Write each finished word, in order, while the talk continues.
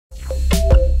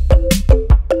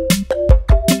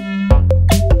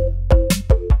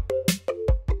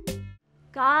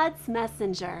God's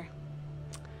messenger.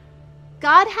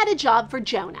 God had a job for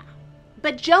Jonah,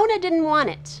 but Jonah didn't want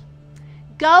it.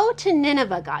 Go to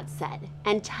Nineveh, God said,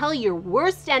 and tell your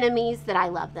worst enemies that I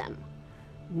love them.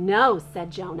 No,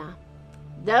 said Jonah.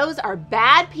 Those are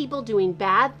bad people doing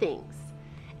bad things.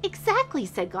 Exactly,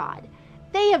 said God.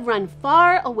 They have run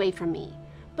far away from me,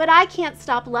 but I can't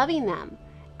stop loving them.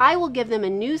 I will give them a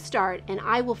new start and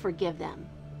I will forgive them.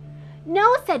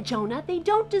 No, said Jonah, they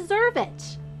don't deserve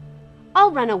it.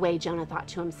 I'll run away, Jonah thought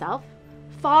to himself.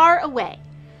 Far away.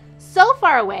 So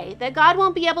far away that God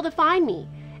won't be able to find me.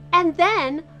 And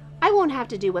then I won't have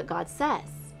to do what God says.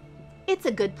 It's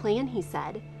a good plan, he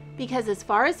said, because as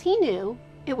far as he knew,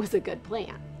 it was a good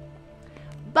plan.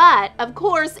 But, of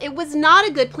course, it was not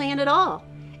a good plan at all.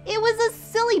 It was a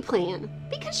silly plan,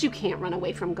 because you can't run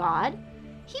away from God.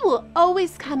 He will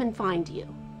always come and find you.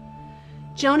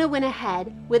 Jonah went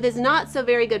ahead with his not so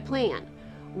very good plan.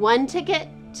 One ticket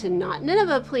to not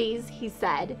Nineveh, please, he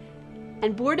said,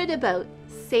 and boarded a boat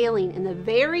sailing in the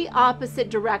very opposite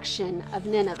direction of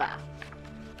Nineveh.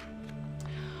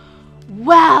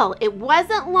 Well, it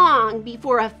wasn't long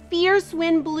before a fierce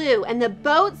wind blew and the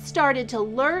boat started to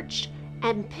lurch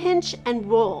and pinch and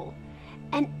roll,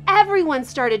 and everyone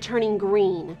started turning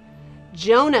green.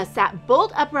 Jonah sat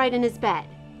bolt upright in his bed.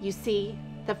 You see,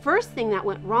 the first thing that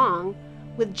went wrong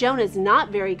with Jonah's not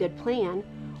very good plan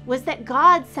was that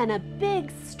God sent a big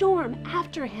storm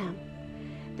after him.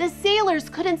 The sailors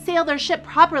couldn't sail their ship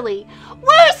properly.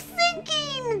 "We're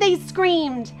sinking!" they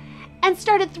screamed, and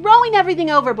started throwing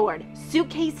everything overboard,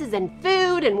 suitcases and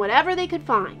food and whatever they could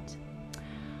find.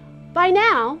 By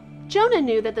now, Jonah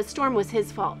knew that the storm was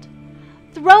his fault.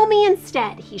 "Throw me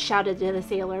instead," he shouted to the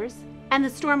sailors, "and the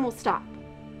storm will stop."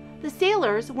 The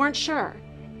sailors weren't sure.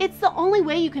 "It's the only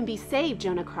way you can be saved,"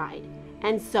 Jonah cried.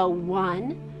 And so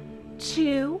 1,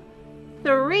 2,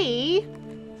 3...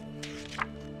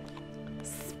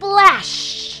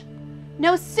 Splash!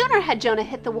 No sooner had Jonah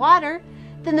hit the water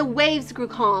than the waves grew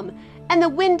calm and the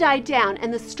wind died down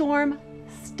and the storm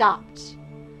stopped.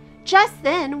 Just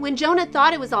then, when Jonah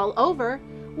thought it was all over,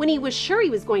 when he was sure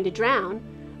he was going to drown,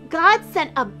 God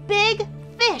sent a big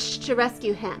fish to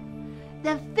rescue him.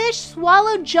 The fish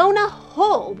swallowed Jonah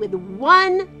whole with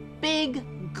one big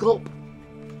gulp.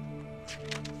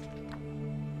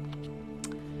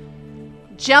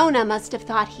 Jonah must have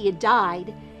thought he had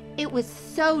died. It was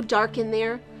so dark in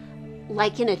there,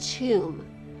 like in a tomb.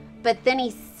 But then he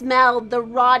smelled the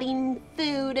rotting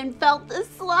food and felt the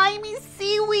slimy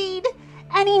seaweed,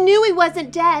 and he knew he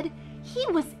wasn't dead. He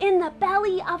was in the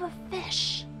belly of a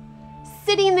fish.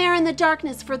 Sitting there in the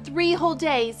darkness for 3 whole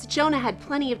days, Jonah had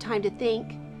plenty of time to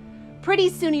think. Pretty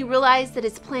soon he realized that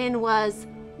his plan was,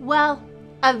 well,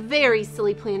 a very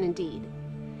silly plan indeed.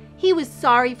 He was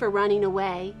sorry for running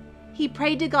away. He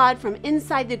prayed to God from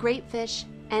inside the great fish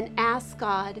and asked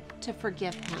God to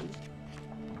forgive him.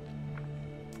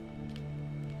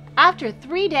 After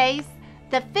 3 days,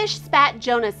 the fish spat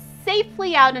Jonah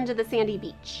safely out into the sandy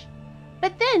beach.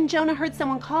 But then Jonah heard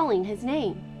someone calling his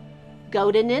name.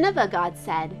 "Go to Nineveh," God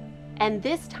said, and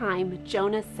this time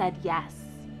Jonah said yes.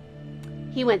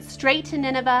 He went straight to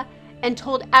Nineveh and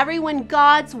told everyone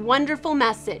God's wonderful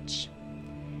message.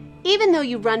 "Even though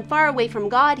you run far away from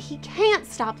God, He can't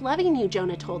stop loving you,"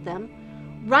 Jonah told them.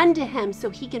 "Run to Him so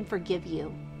He can forgive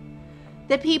you."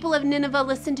 The people of Nineveh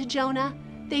listened to Jonah.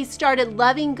 They started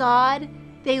loving God.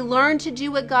 They learned to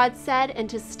do what God said and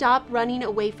to stop running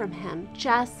away from Him,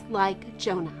 just like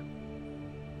Jonah.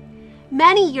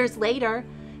 Many years later,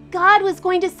 God was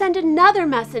going to send another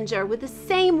messenger with the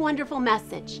same wonderful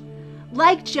message.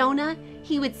 Like Jonah,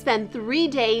 he would spend 3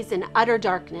 days in utter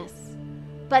darkness.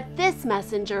 But this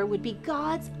messenger would be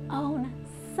God's own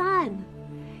Son.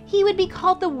 He would be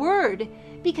called the Word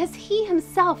because he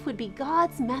himself would be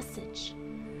God's message.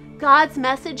 God's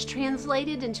message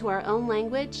translated into our own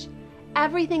language,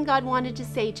 everything God wanted to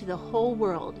say to the whole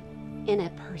world in a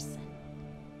person.